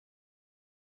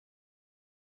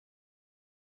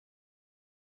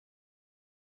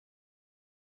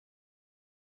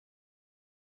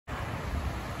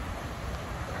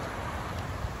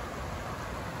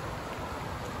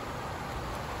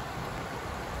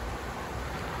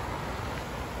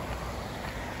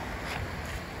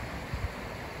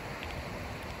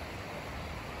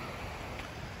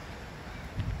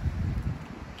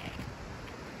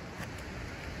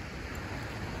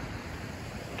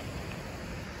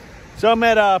So I'm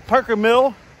at Parker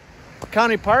Mill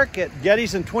County Park at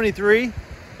Gettys and 23.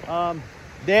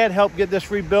 Dad helped get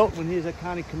this rebuilt when he was a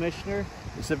county commissioner.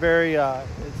 It's a very,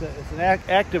 it's an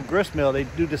active grist mill. They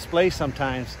do displays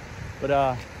sometimes,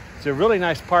 but it's a really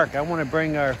nice park. I want to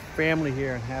bring our family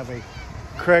here and have a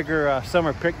Craiger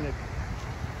summer picnic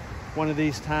one of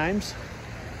these times.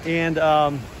 And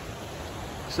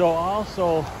so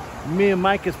also, me and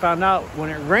Mike has found out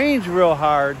when it rains real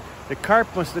hard, the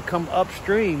carp wants to come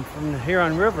upstream from the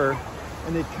Huron River,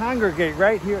 and they congregate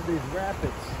right here at these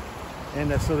rapids.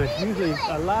 And so there's usually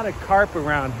a lot of carp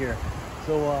around here.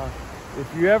 So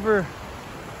if you ever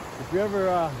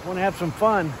want to have some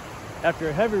fun after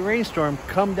a heavy rainstorm,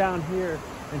 come down here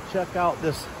and check out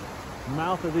this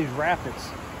mouth of these rapids.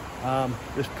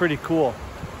 It's pretty cool.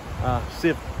 See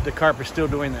if the carp is still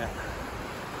doing that.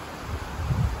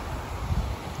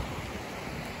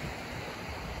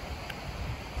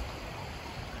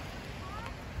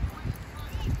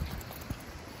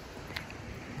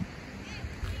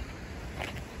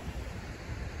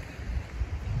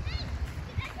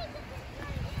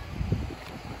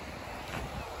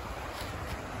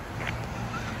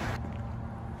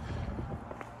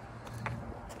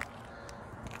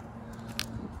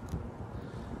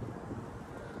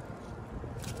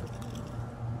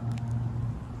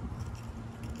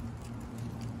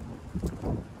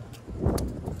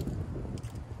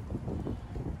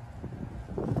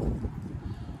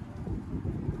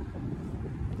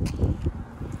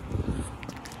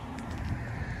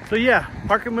 So yeah,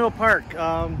 Parker Mill Park.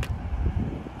 I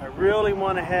really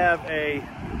want to have a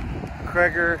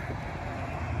Craiger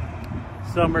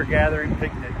summer gathering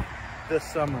picnic this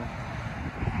summer.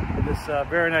 This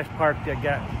very nice park that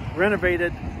got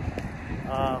renovated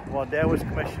while Dad was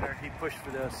commissioner. He pushed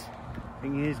for this.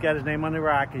 And he's got his name on the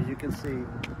rock, as you can see.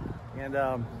 And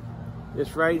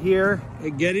it's right here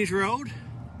at Gettys Road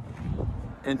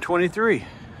and 23.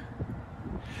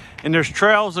 And there's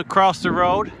trails across the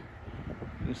road.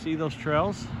 You see those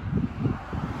trails?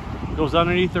 Goes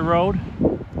underneath the road.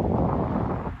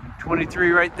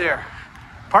 23 right there.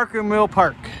 Parker Mill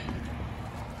Park.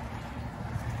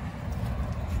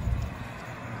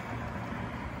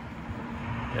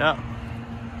 Yeah.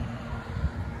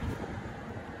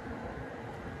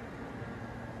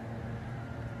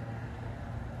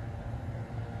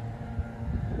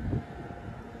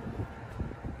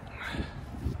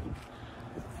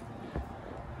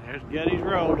 There's Gettys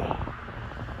Road.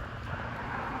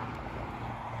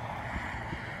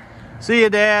 See ya,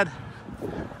 Dad.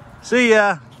 See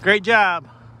ya. Great job.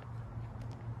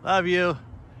 Love you.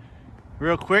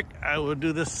 Real quick, I will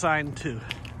do this sign too.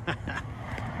 Yeah,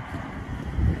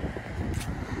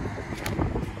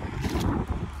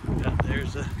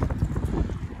 there's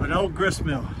an old grist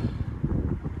mill.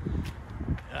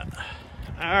 Yeah.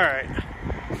 All right.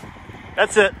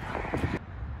 That's it.